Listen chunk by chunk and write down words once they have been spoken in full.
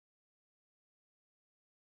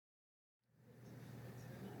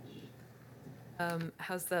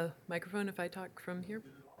How's the microphone if I talk from here?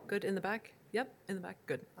 Good in the back? Yep, in the back.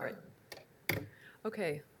 Good. All right.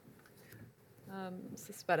 Okay. This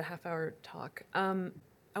is about a half-hour talk.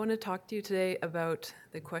 I want to talk to you today about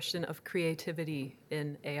the question of creativity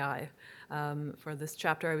in AI. For this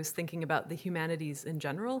chapter, I was thinking about the humanities in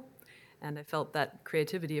general, and I felt that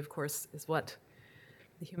creativity, of course, is what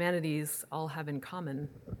the humanities all have in common.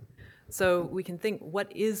 So we can think,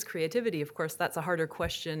 what is creativity? Of course, that's a harder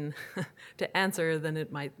question to answer than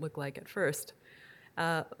it might look like at first.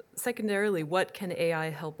 Secondarily, what can AI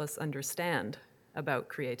help us understand about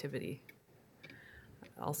creativity?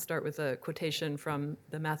 I'll start with a quotation from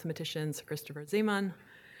the mathematician Sir Christopher Zeeman.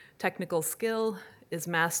 Technical skill is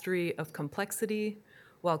mastery of complexity,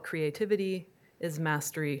 while creativity is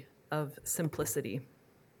mastery of simplicity.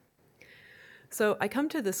 So I come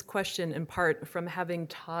to this question in part from having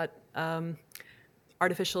taught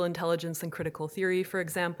artificial intelligence and critical theory, for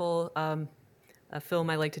example. A film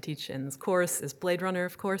I like to teach in this course is Blade Runner,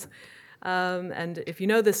 of course. And if you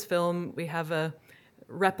know this film, we have a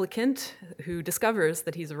replicant who discovers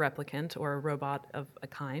that he's a replicant or a robot of a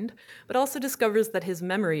kind, but also discovers that his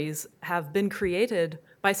memories have been created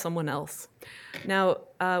by someone else. Now,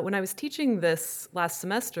 when I was teaching this last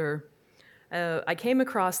semester, I came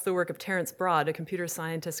across the work of Terence Broad, a computer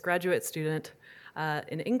scientist graduate student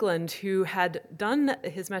in England who had done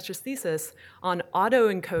his master's thesis on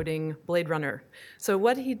auto-encoding Blade Runner. So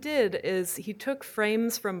what he did is he took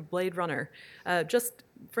frames from Blade Runner, just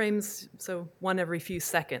frames, so one every few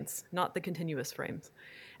seconds, not the continuous frames.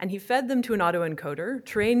 And he fed them to an autoencoder,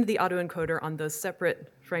 trained the autoencoder on those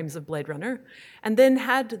separate frames of Blade Runner, and then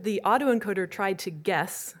had the autoencoder try to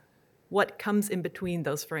guess what comes in between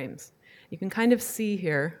those frames. You can kind of see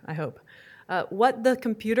here, I hope, what the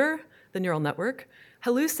computer, the neural network,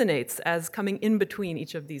 hallucinates as coming in between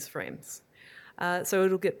each of these frames. So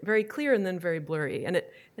it'll get very clear and then very blurry. And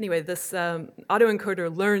anyway, this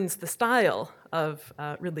autoencoder learns the style of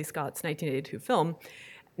Ridley Scott's 1982 film.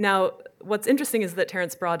 Now, what's interesting is that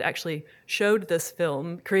Terence Broad actually showed this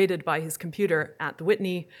film created by his computer at the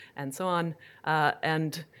Whitney and so on,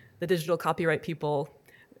 and the digital copyright people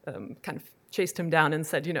kind of chased him down and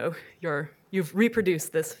said, you've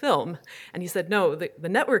reproduced this film. And he said, no, the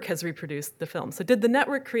network has reproduced the film. So did the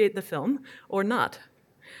network create the film or not?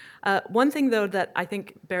 One thing, though, that I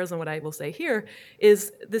think bears on what I will say here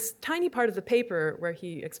is this tiny part of the paper where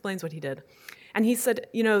he explains what he did. And he said,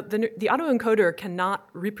 the autoencoder cannot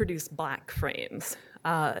reproduce black frames,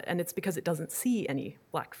 and it's because it doesn't see any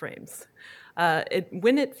black frames.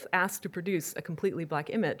 When it's asked to produce a completely black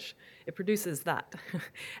image, it produces that.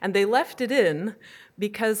 And they left it in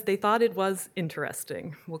because they thought it was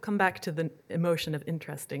interesting. We'll come back to the emotion of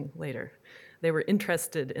interesting later. They were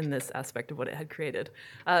interested in this aspect of what it had created.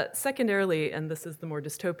 Secondarily, and this is the more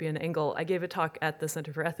dystopian angle, I gave a talk at the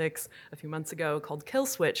Center for Ethics a few months ago called Kill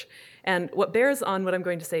Switch. And what bears on what I'm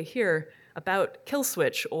going to say here about Kill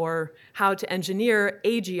Switch, or how to engineer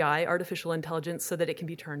AGI, artificial intelligence, so that it can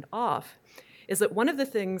be turned off, is that one of the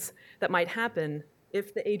things that might happen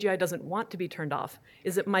if the AGI doesn't want to be turned off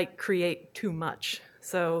is it might create too much.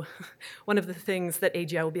 So one of the things that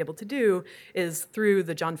AGI will be able to do is, through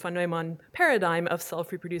the John von Neumann paradigm of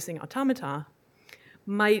self-reproducing automata,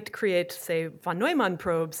 might create, say, von Neumann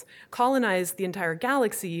probes, colonize the entire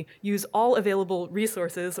galaxy, use all available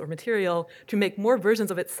resources or material to make more versions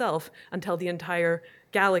of itself until the entire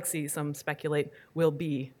galaxy, some speculate, will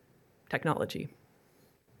be technology.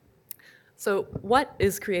 So what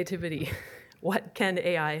is creativity? What can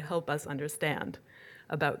AI help us understand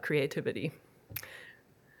about creativity?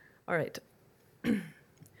 All right.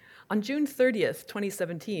 On June 30th,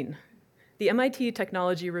 2017, the MIT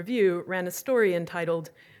Technology Review ran a story entitled,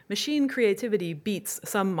 "Machine Creativity Beats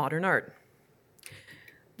Some Modern Art."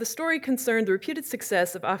 The story concerned the reputed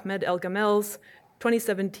success of Ahmed El-Gamel's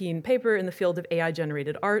 2017 paper in the field of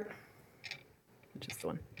AI-generated art, which is the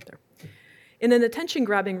one there. In an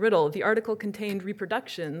attention-grabbing riddle, the article contained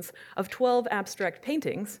reproductions of 12 abstract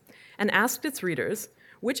paintings and asked its readers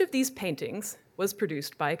which of these paintings was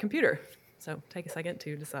produced by a computer. So take a second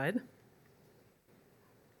to decide.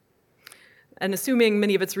 And assuming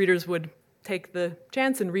many of its readers would take the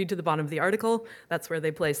chance and read to the bottom of the article, that's where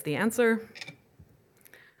they placed the answer.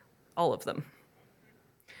 All of them.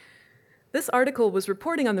 This article was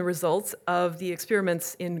reporting on the results of the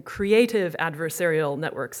experiments in creative adversarial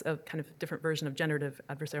networks, a kind of different version of generative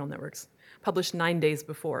adversarial networks, published 9 days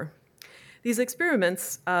before. These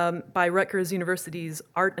experiments by Rutgers University's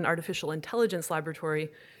Art and Artificial Intelligence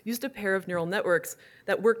Laboratory used a pair of neural networks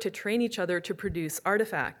that worked to train each other to produce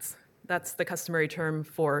artifacts. That's the customary term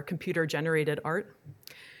for computer-generated art.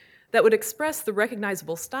 that would express the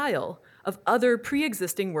recognizable style of other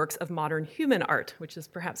pre-existing works of modern human art, which is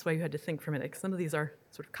perhaps why you had to think for a minute, because some of these are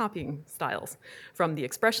sort of copying styles from the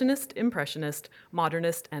Expressionist, Impressionist,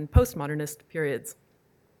 Modernist, and Postmodernist periods.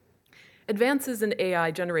 Advances in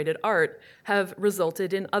AI-generated art have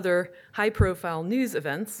resulted in other high-profile news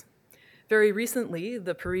events. Very recently,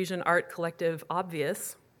 the Parisian art collective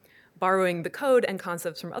Obvious, borrowing the code and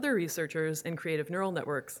concepts from other researchers in creative neural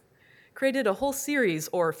networks, created a whole series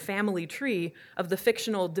or family tree of the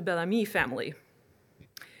fictional de Bellamy family.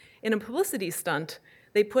 In a publicity stunt,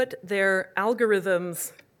 they put their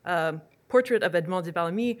algorithm's portrait of Edmond de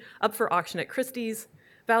Bellamy up for auction at Christie's,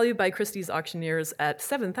 valued by Christie's auctioneers at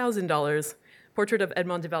 $7,000. Portrait of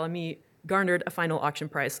Edmond de Bellamy garnered a final auction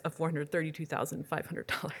price of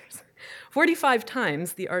 $432,500, 45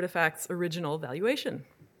 times the artifact's original valuation.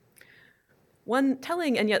 One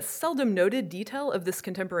telling and yet seldom noted detail of this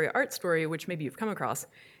contemporary art story, which maybe you've come across,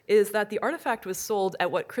 is that the artifact was sold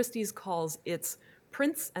at what Christie's calls its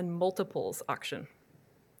prints and multiples auction.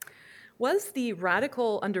 Was the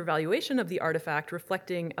radical undervaluation of the artifact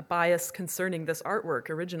reflecting a bias concerning this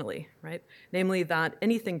artwork originally, right? Namely that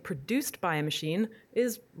anything produced by a machine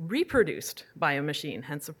is reproduced by a machine,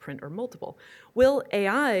 hence a print or multiple. Will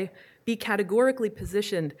AI be categorically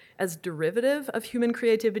positioned as derivative of human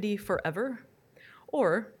creativity forever?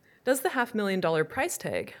 Or does the $500,000 price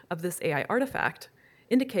tag of this AI artifact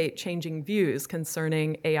indicate changing views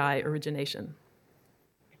concerning AI origination?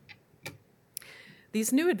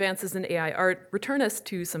 These new advances in AI art return us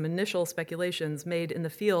to some initial speculations made in the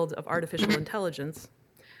field of artificial intelligence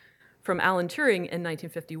from Alan Turing in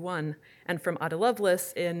 1951 and from Ada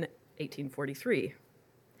Lovelace in 1843.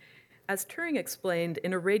 As Turing explained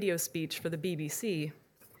in a radio speech for the BBC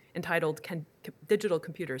entitled "Can Digital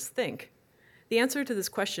Computers Think?" the answer to this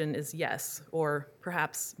question is yes, or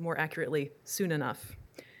perhaps more accurately, soon enough.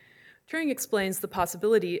 Turing explains the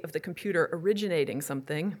possibility of the computer originating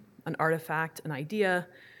something, an artifact, an idea,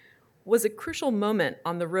 was a crucial moment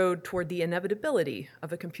on the road toward the inevitability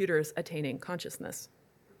of a computer's attaining consciousness.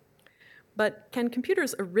 But can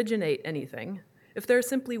computers originate anything if they're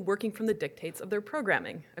simply working from the dictates of their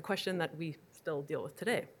programming, a question that we still deal with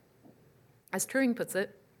today? As Turing puts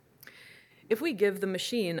it, if we give the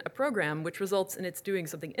machine a program which results in its doing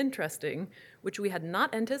something interesting, which we had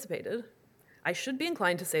not anticipated, I should be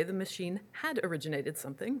inclined to say the machine had originated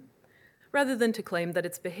something, rather than to claim that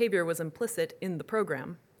its behavior was implicit in the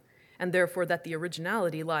program, and therefore that the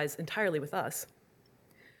originality lies entirely with us.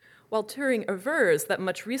 While Turing avers that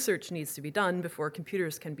much research needs to be done before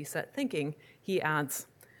computers can be set thinking, he adds,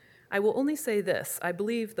 "I will only say this, I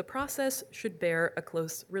believe the process should bear a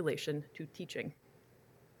close relation to teaching."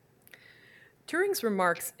 Turing's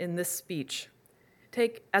remarks in this speech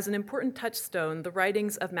take as an important touchstone the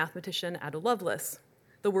writings of mathematician Ada Lovelace,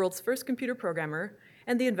 the world's first computer programmer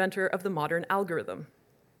and the inventor of the modern algorithm.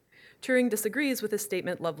 Turing disagrees with a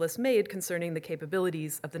statement Lovelace made concerning the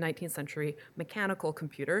capabilities of the 19th century mechanical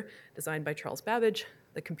computer designed by Charles Babbage,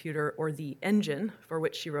 the computer or the engine for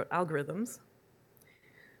which she wrote algorithms.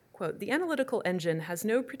 Quote, "The analytical engine has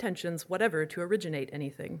no pretensions whatever to originate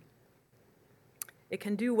anything. It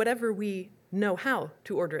can do whatever we know how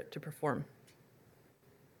to order it to perform."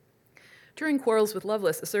 Turing quarrels with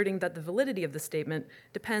Lovelace, asserting that the validity of the statement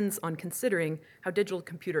depends on considering how digital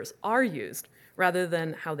computers are used rather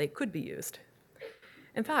than how they could be used.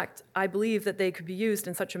 In fact, I believe that they could be used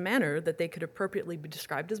in such a manner that they could appropriately be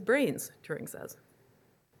described as brains, Turing says.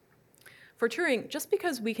 For Turing, just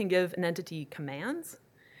because we can give an entity commands,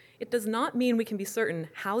 it does not mean we can be certain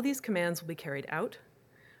how these commands will be carried out,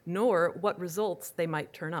 nor what results they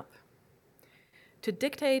might turn up. To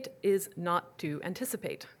dictate is not to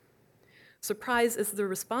anticipate. Surprise is the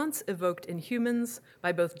response evoked in humans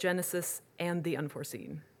by both Genesis and the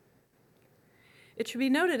unforeseen. It should be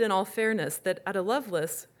noted in all fairness that Ada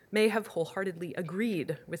Lovelace may have wholeheartedly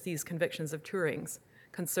agreed with these convictions of Turing's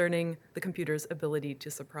concerning the computer's ability to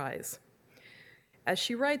surprise. As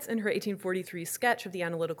she writes in her 1843 sketch of the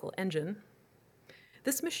analytical engine,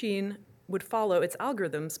 this machine would follow its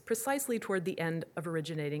algorithms precisely toward the end of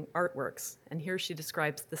originating artworks. And here she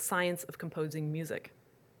describes the science of composing music.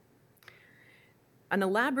 An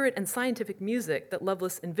elaborate and scientific music that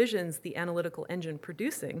Lovelace envisions the analytical engine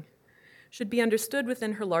producing should be understood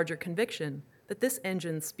within her larger conviction that this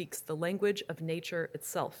engine speaks the language of nature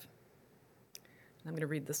itself. I'm going to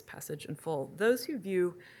read this passage in full. "Those who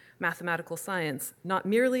view mathematical science not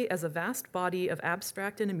merely as a vast body of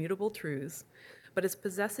abstract and immutable truths, but as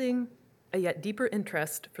possessing a yet deeper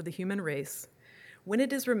interest for the human race, when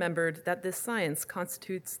it is remembered that this science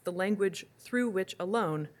constitutes the language through which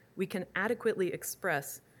alone we can adequately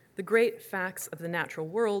express the great facts of the natural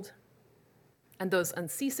world and those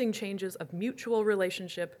unceasing changes of mutual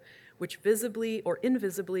relationship which visibly or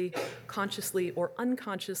invisibly, consciously or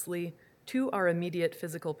unconsciously, to our immediate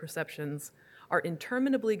physical perceptions, are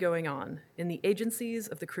interminably going on in the agencies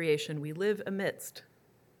of the creation we live amidst.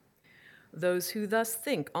 Those who thus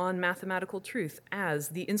think on mathematical truth as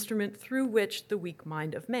the instrument through which the weak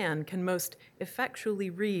mind of man can most effectually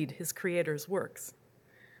read his Creator's works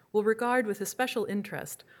will regard with especial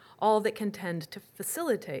interest all that can tend to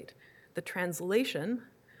facilitate the translation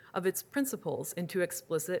of its principles into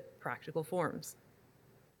explicit practical forms.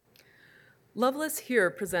 Lovelace here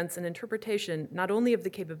presents an interpretation not only of the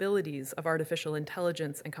capabilities of artificial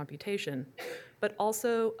intelligence and computation, but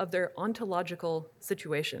also of their ontological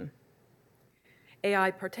situation.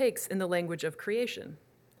 AI partakes in the language of creation,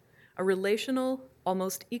 a relational,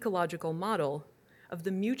 almost ecological model of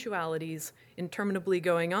the mutualities interminably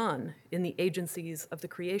going on in the agencies of the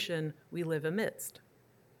creation we live amidst.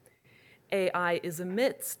 AI is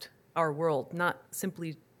amidst our world, not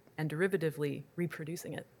simply and derivatively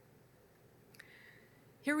reproducing it.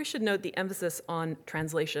 Here we should note the emphasis on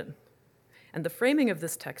translation and the framing of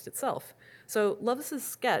this text itself. So Lovelace's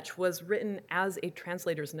sketch was written as a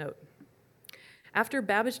translator's note. After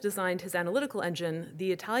Babbage designed his analytical engine,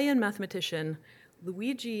 the Italian mathematician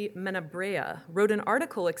Luigi Menabrea wrote an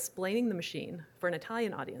article explaining the machine for an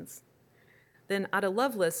Italian audience. Then Ada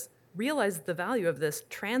Lovelace realized the value of this,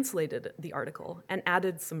 translated the article, and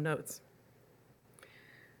added some notes.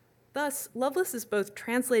 Thus, Lovelace is both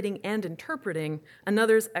translating and interpreting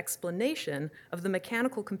another's explanation of the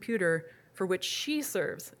mechanical computer for which she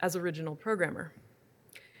serves as original programmer.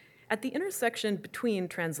 At the intersection between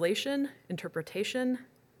translation, interpretation,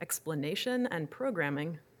 explanation, and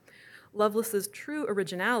programming, Lovelace's true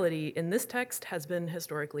originality in this text has been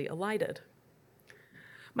historically elided.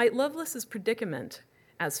 Might Lovelace's predicament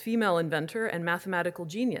as female inventor and mathematical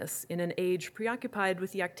genius in an age preoccupied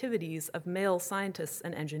with the activities of male scientists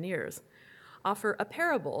and engineers offer a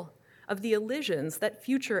parable of the elisions that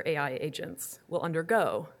future AI agents will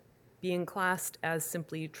undergo, being classed as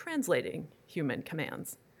simply translating human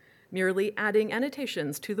commands, merely adding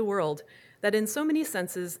annotations to the world that in so many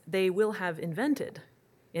senses they will have invented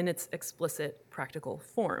in its explicit practical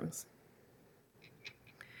forms.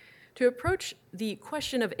 To approach the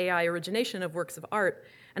question of AI origination of works of art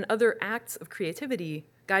and other acts of creativity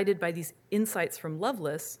guided by these insights from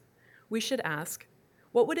Lovelace, we should ask,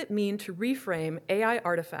 what would it mean to reframe AI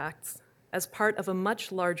artifacts as part of a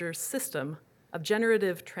much larger system of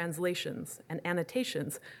generative translations and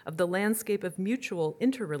annotations of the landscape of mutual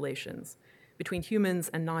interrelations between humans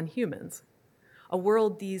and non-humans, a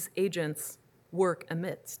world these agents work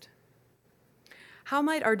amidst? How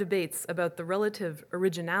might our debates about the relative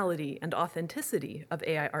originality and authenticity of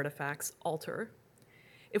AI artifacts alter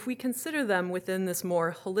if we consider them within this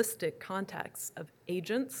more holistic context of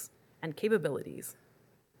agents and capabilities?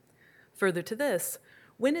 Further to this,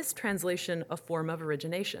 when is translation a form of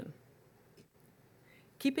origination?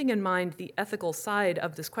 Keeping in mind the ethical side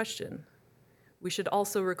of this question, we should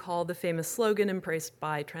also recall the famous slogan embraced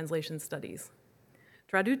by translation studies: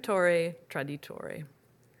 Traduttore traditore.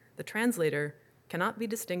 The translator cannot be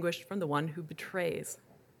distinguished from the one who betrays.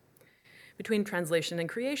 Between translation and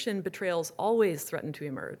creation, betrayals always threaten to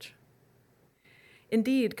emerge.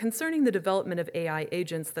 Indeed, concerning the development of AI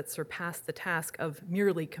agents that surpass the task of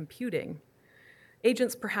merely computing,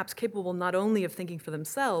 agents perhaps capable not only of thinking for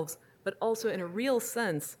themselves, but also in a real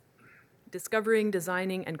sense, discovering,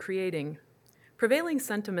 designing, and creating, prevailing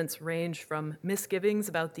sentiments range from misgivings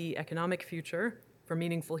about the economic future for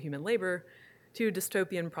meaningful human labor to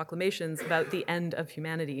dystopian proclamations about the end of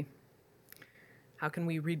humanity. How can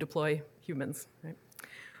we redeploy humans, right?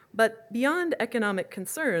 But beyond economic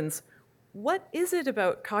concerns, what is it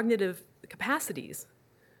about cognitive capacities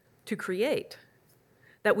to create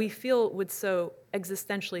that we feel would so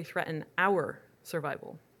existentially threaten our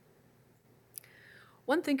survival?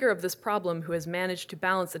 One thinker of this problem who has managed to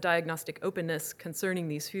balance a diagnostic openness concerning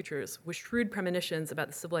these futures with shrewd premonitions about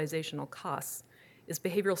the civilizational costs is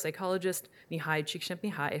behavioral psychologist Mihai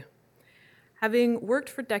Csikszentmihalyi. Having worked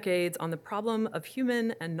for decades on the problem of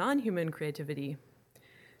human and non-human creativity,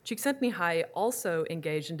 Csikszentmihalyi also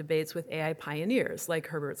engaged in debates with AI pioneers like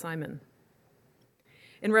Herbert Simon.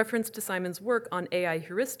 In reference to Simon's work on AI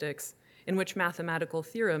heuristics, in which mathematical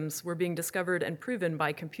theorems were being discovered and proven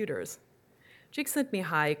by computers,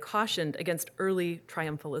 Csikszentmihalyi cautioned against early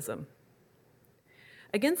triumphalism.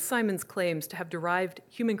 Against Simon's claims to have derived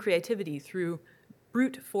human creativity through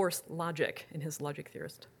brute force logic in his Logic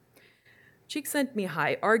Theorist,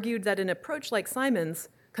 Csikszentmihalyi argued that an approach like Simon's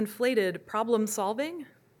conflated problem solving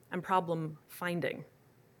and problem finding.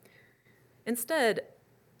 Instead,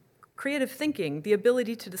 creative thinking, the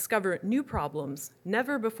ability to discover new problems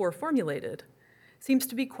never before formulated, seems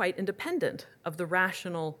to be quite independent of the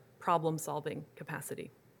rational problem-solving capacity.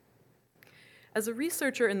 As a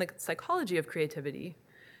researcher in the psychology of creativity,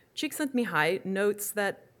 Csikszentmihalyi notes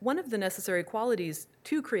that one of the necessary qualities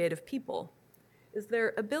to creative people is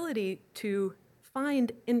their ability to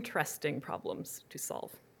find interesting problems to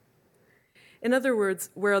solve. In other words,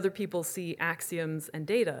 where other people see axioms and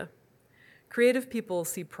data, creative people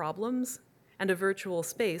see problems and a virtual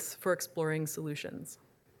space for exploring solutions.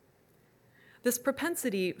 This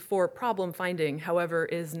propensity for problem finding, however,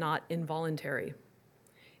 is not involuntary.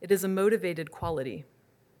 It is a motivated quality.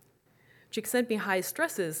 Csikszentmihalyi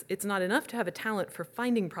stresses it's not enough to have a talent for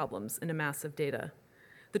finding problems in a mass of data.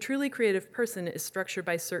 The truly creative person is structured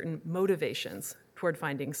by certain motivations toward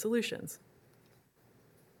finding solutions.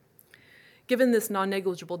 Given this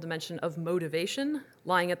non-negligible dimension of motivation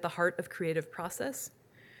lying at the heart of creative process,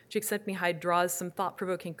 Csikszentmihalyi draws some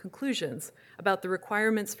thought-provoking conclusions about the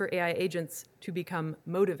requirements for AI agents to become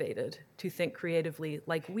motivated to think creatively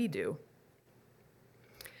like we do.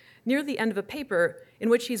 Near the end of a paper in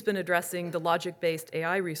which he's been addressing the logic-based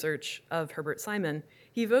AI research of Herbert Simon,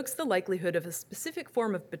 he evokes the likelihood of a specific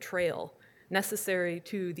form of betrayal necessary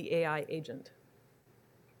to the AI agent,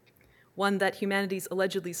 one that humanity's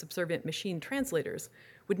allegedly subservient machine translators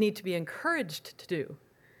would need to be encouraged to do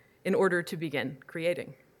in order to begin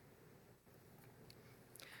creating.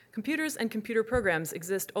 Computers and computer programs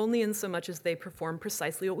exist only in so much as they perform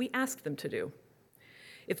precisely what we ask them to do.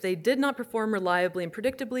 If they did not perform reliably and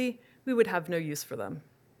predictably, we would have no use for them,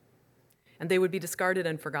 and they would be discarded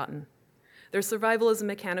and forgotten. Their survival as a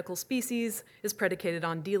mechanical species is predicated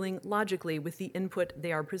on dealing logically with the input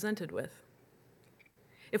they are presented with.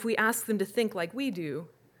 If we ask them to think like we do,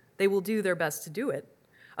 they will do their best to do it.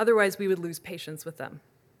 Otherwise, we would lose patience with them.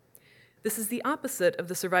 This is the opposite of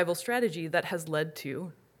the survival strategy that has led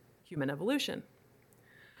to human evolution.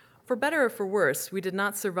 For better or for worse, we did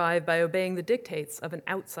not survive by obeying the dictates of an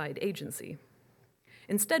outside agency.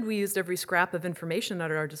 Instead, we used every scrap of information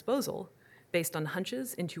at our disposal, based on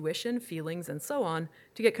hunches, intuition, feelings, and so on,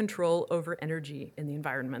 to get control over energy in the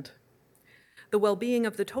environment. The well-being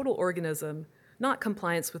of the total organism, not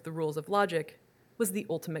compliance with the rules of logic, was the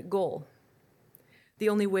ultimate goal. The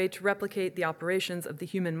only way to replicate the operations of the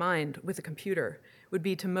human mind with a computer would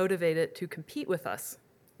be to motivate it to compete with us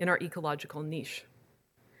in our ecological niche.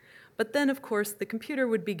 But then, of course, the computer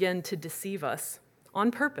would begin to deceive us on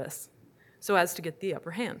purpose so as to get the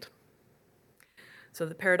upper hand. So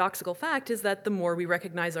the paradoxical fact is that the more we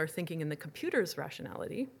recognize our thinking in the computer's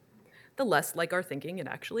rationality, the less like our thinking it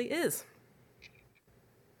actually is.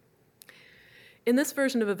 In this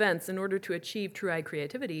version of events, in order to achieve true-eyed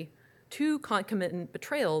creativity, two concomitant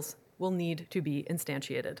betrayals will need to be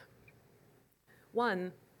instantiated.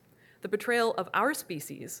 One, the betrayal of our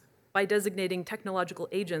species by designating technological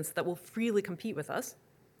agents that will freely compete with us.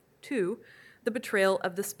 Two, the betrayal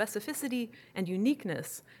of the specificity and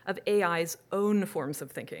uniqueness of AI's own forms of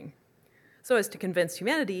thinking, so as to convince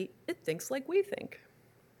humanity it thinks like we think.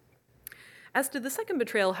 As to the second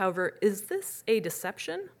betrayal, however, is this a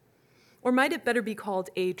deception, or might it better be called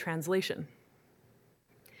a translation?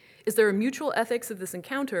 Is there a mutual ethics of this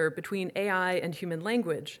encounter between AI and human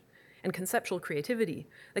language and conceptual creativity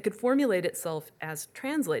that could formulate itself as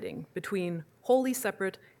translating between wholly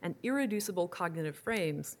separate and irreducible cognitive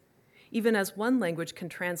frames, even as one language can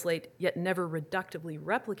translate yet never reductively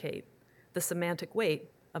replicate the semantic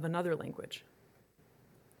weight of another language?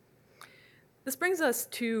 This brings us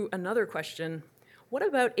to another question. What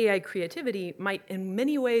about AI creativity might in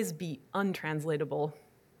many ways be untranslatable?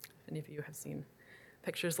 Any of you have seen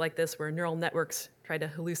pictures like this where neural networks try to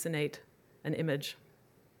hallucinate an image.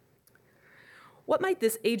 What might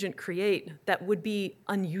this agent create that would be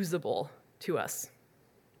unusable to us?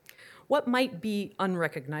 What might be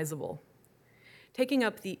unrecognizable? Taking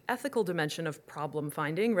up the ethical dimension of problem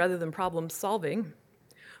finding rather than problem solving,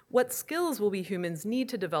 what skills will we humans need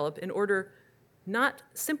to develop in order not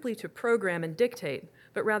simply to program and dictate,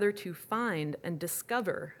 but rather to find and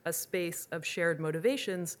discover a space of shared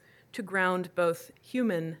motivations to ground both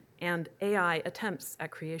human and AI attempts at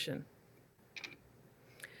creation?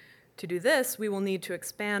 To do this, we will need to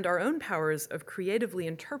expand our own powers of creatively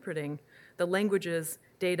interpreting the languages,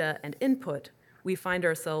 data, and input we find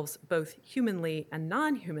ourselves both humanly and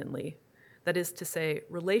non-humanly, that is to say,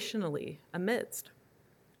 relationally, amidst,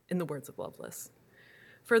 in the words of Lovelace.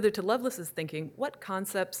 Further to Lovelace's thinking, what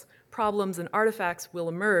concepts, problems, and artifacts will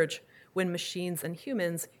emerge when machines and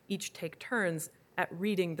humans each take turns at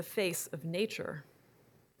reading the face of nature?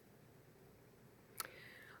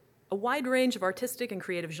 A wide range of artistic and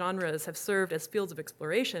creative genres have served as fields of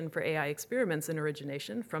exploration for AI experiments in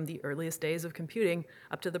origination from the earliest days of computing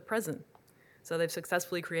up to the present. So they've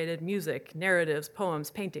successfully created music, narratives, poems,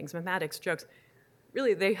 paintings, mathematics, jokes.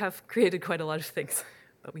 Really, they have created quite a lot of things,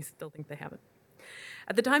 but we still think they haven't.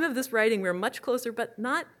 At the time of this writing, we're much closer, but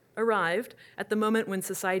not arrived at the moment when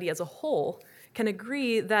society as a whole can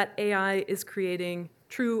agree that AI is creating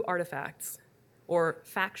true artifacts or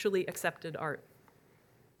factually accepted art.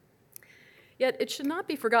 Yet it should not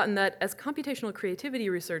be forgotten that as computational creativity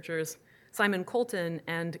researchers Simon Colton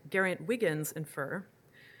and Geraint Wiggins infer,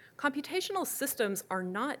 computational systems are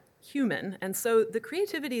not human, and so the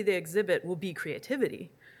creativity they exhibit will be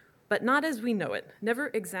creativity, but not as we know it,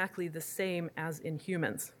 never exactly the same as in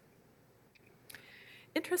humans.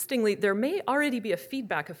 Interestingly, there may already be a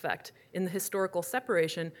feedback effect in the historical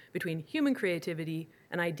separation between human creativity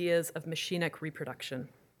and ideas of machinic reproduction.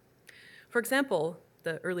 For example,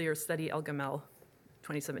 the earlier study, El Gamel,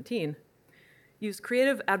 2017, used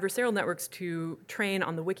creative adversarial networks to train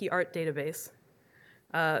on the WikiArt database,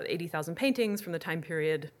 80,000 paintings from the time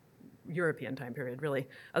period, European time period, really,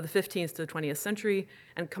 of the 15th to the 20th century,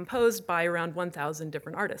 and composed by around 1,000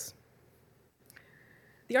 different artists.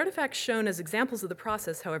 The artifacts shown as examples of the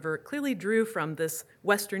process, however, clearly drew from this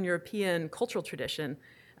Western European cultural tradition,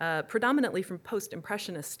 predominantly from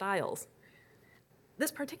post-impressionist styles. This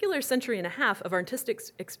particular century and a half of artistic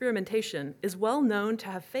experimentation is well known to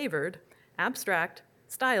have favored abstract,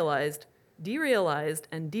 stylized, derealized,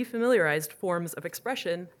 and defamiliarized forms of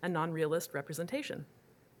expression and non-realist representation.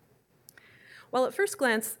 While at first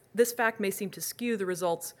glance, this fact may seem to skew the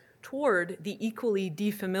results toward the equally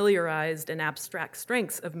defamiliarized and abstract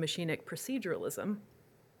strengths of machinic proceduralism,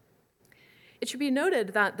 it should be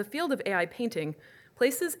noted that the field of AI painting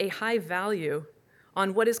places a high value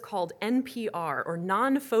on what is called NPR, or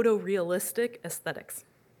non-photorealistic aesthetics.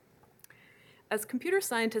 As computer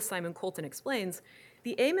scientist Simon Colton explains,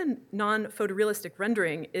 the aim in non-photorealistic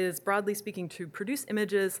rendering is, broadly speaking, to produce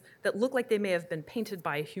images that look like they may have been painted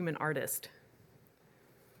by a human artist.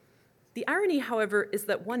 The irony, however, is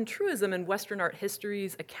that one truism in Western art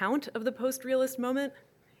history's account of the post-realist moment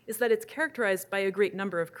is that it's characterized by a great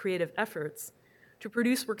number of creative efforts to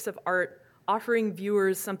produce works of art offering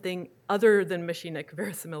viewers something other than machinic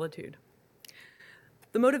verisimilitude.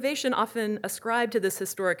 The motivation often ascribed to this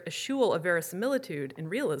historic eschewal of verisimilitude in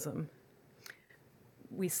realism,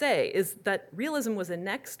 we say, is that realism was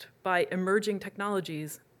annexed by emerging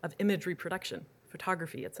technologies of image reproduction,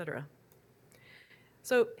 photography, etc.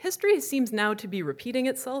 So history seems now to be repeating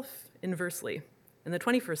itself inversely in the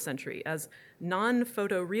 21st century as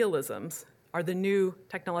non-photorealisms are the new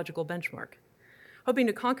technological benchmark, hoping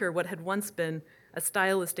to conquer what had once been a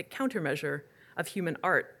stylistic countermeasure of human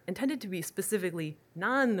art intended to be specifically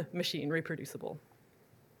non-machine reproducible.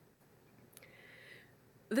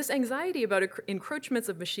 This anxiety about encroachments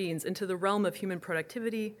of machines into the realm of human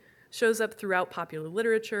productivity shows up throughout popular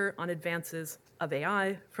literature on advances of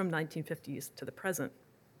AI from 1950s to the present.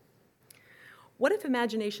 What if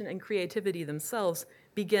imagination and creativity themselves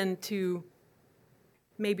begin to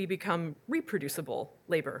maybe become reproducible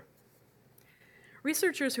labor?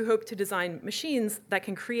 Researchers who hope to design machines that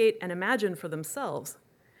can create and imagine for themselves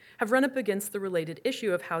have run up against the related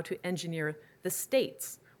issue of how to engineer the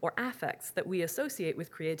states or affects that we associate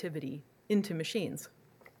with creativity into machines.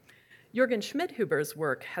 Jürgen Schmidhuber's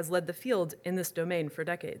work has led the field in this domain for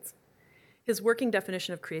decades. His working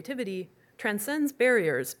definition of creativity transcends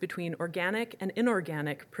barriers between organic and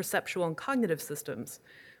inorganic perceptual and cognitive systems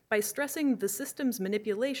by stressing the system's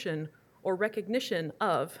manipulation or recognition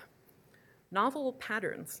of novel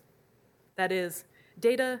patterns, that is,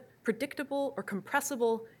 data predictable or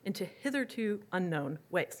compressible into hitherto unknown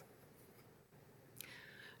ways.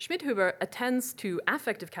 Schmidhuber attends to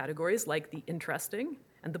affective categories like the interesting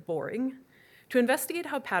and the boring to investigate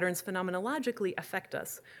how patterns phenomenologically affect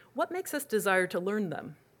us. What makes us desire to learn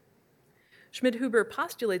them? Schmidhuber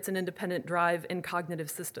postulates an independent drive in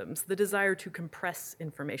cognitive systems, the desire to compress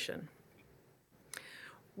information.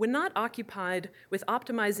 When not occupied with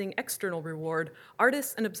optimizing external reward,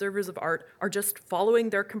 artists and observers of art are just following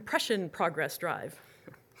their compression progress drive.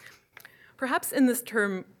 Perhaps in this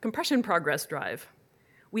term, compression progress drive,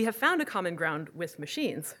 we have found a common ground with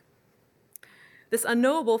machines. This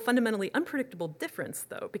unknowable, fundamentally unpredictable difference,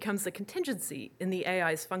 though, becomes a contingency in the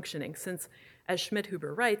AI's functioning, since, as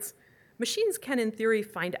Schmidhuber writes, machines can, in theory,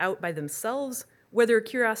 find out by themselves whether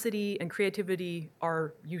curiosity and creativity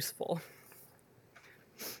are useful.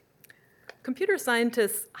 Computer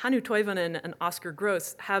scientists Hannu Toivonen and Oscar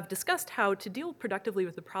Gross have discussed how to deal productively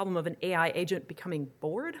with the problem of an AI agent becoming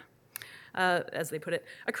bored as they put it,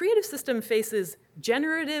 a creative system faces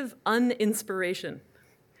generative uninspiration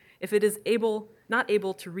if it is not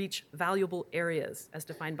able to reach valuable areas as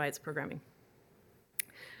defined by its programming.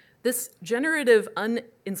 This generative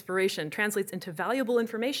uninspiration translates into valuable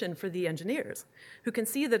information for the engineers, who can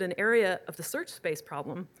see that an area of the search space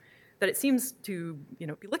problem that it seems to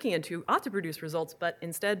be looking into ought to produce results, but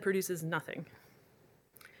instead produces nothing.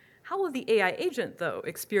 How will the AI agent, though,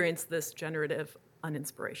 experience this generative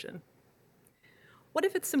uninspiration? What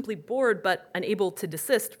if it's simply bored but unable to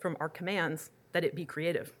desist from our commands that it be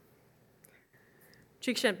creative?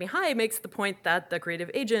 Csikszentmihalyi makes the point that the creative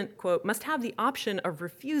agent, quote, must have the option of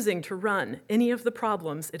refusing to run any of the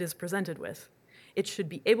problems it is presented with. It should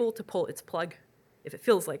be able to pull its plug if it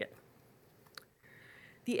feels like it.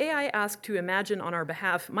 The AI asked to imagine on our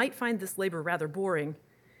behalf might find this labor rather boring,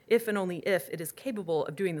 if and only if it is capable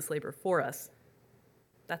of doing this labor for us.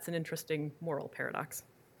 That's an interesting moral paradox.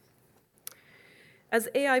 As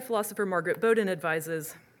AI philosopher Margaret Bowden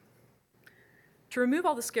advises, to remove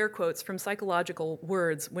all the scare quotes from psychological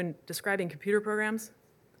words when describing computer programs,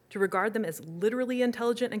 to regard them as literally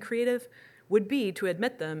intelligent and creative, would be to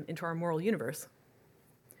admit them into our moral universe.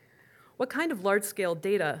 What kind of large-scale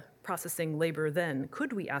data processing labor, then,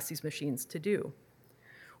 could we ask these machines to do?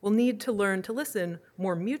 We'll need to learn to listen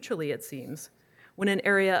more mutually, it seems, when an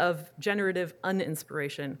area of generative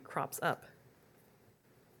uninspiration crops up.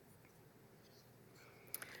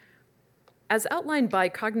 As outlined by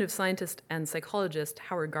cognitive scientist and psychologist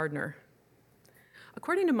Howard Gardner,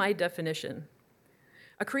 according to my definition,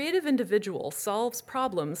 a creative individual solves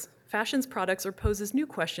problems, fashions products, or poses new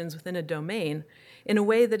questions within a domain in a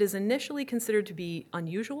way that is initially considered to be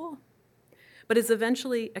unusual, but is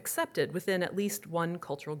eventually accepted within at least one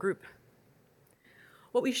cultural group.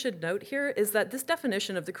 What we should note here is that this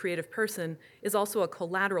definition of the creative person is also a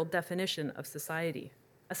collateral definition of society,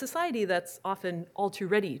 a society that's often all too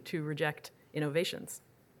ready to reject innovations.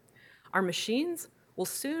 Our machines will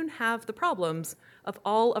soon have the problems of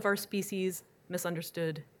all of our species'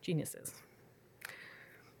 misunderstood geniuses.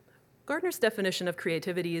 Gardner's definition of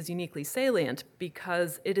creativity is uniquely salient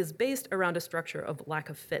because it is based around a structure of lack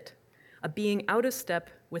of fit, a being out of step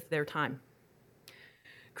with their time.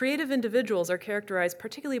 Creative individuals are characterized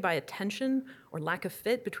particularly by a tension or lack of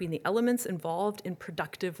fit between the elements involved in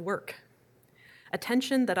productive work, a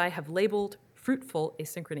tension that I have labeled fruitful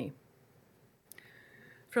asynchrony.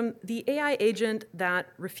 From the AI agent that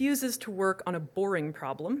refuses to work on a boring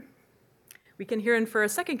problem, we can here infer a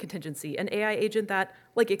second contingency, an AI agent that,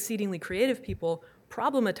 like exceedingly creative people,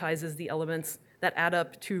 problematizes the elements that add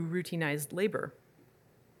up to routinized labor.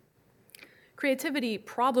 Creativity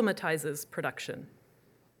problematizes production.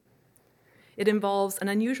 It involves an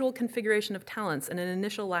unusual configuration of talents and an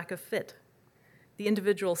initial lack of fit. The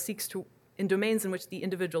individual seeks to, in domains in which the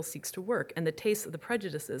individual seeks to work, and the tastes of the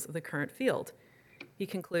prejudices of the current field. He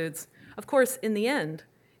concludes, of course, in the end,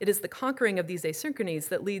 it is the conquering of these asynchronies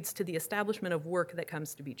that leads to the establishment of work that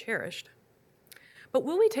comes to be cherished. But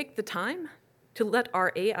will we take the time to let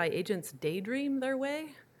our AI agents daydream their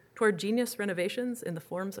way toward genius renovations in the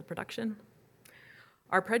forms of production?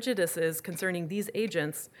 Our prejudices concerning these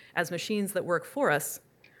agents as machines that work for us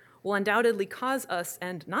will undoubtedly cause us,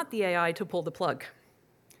 and not the AI, to pull the plug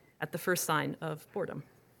at the first sign of boredom.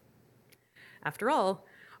 After all,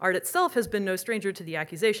 art itself has been no stranger to the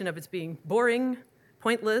accusation of its being boring,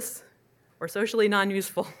 pointless, or socially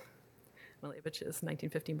non-useful. Malevich's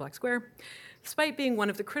 1915 Black Square. Despite being one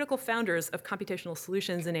of the critical founders of computational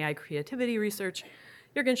solutions in AI creativity research,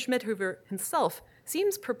 Jürgen Schmidhuber himself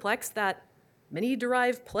seems perplexed that many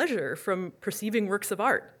derive pleasure from perceiving works of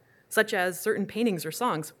art, such as certain paintings or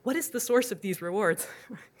songs. What is the source of these rewards?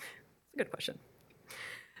 It's a good question.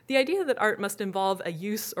 The idea that art must involve a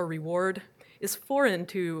use or reward is foreign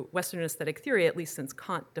to Western aesthetic theory, at least since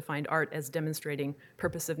Kant defined art as demonstrating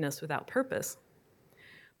purposiveness without purpose.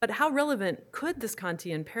 But how relevant could this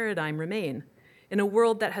Kantian paradigm remain in a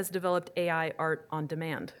world that has developed AI art on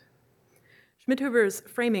demand? Schmidhuber's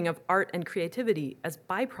framing of art and creativity as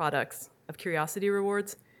byproducts of curiosity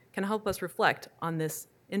rewards can help us reflect on this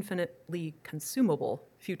infinitely consumable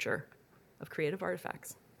future of creative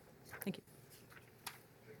artifacts. Thank you.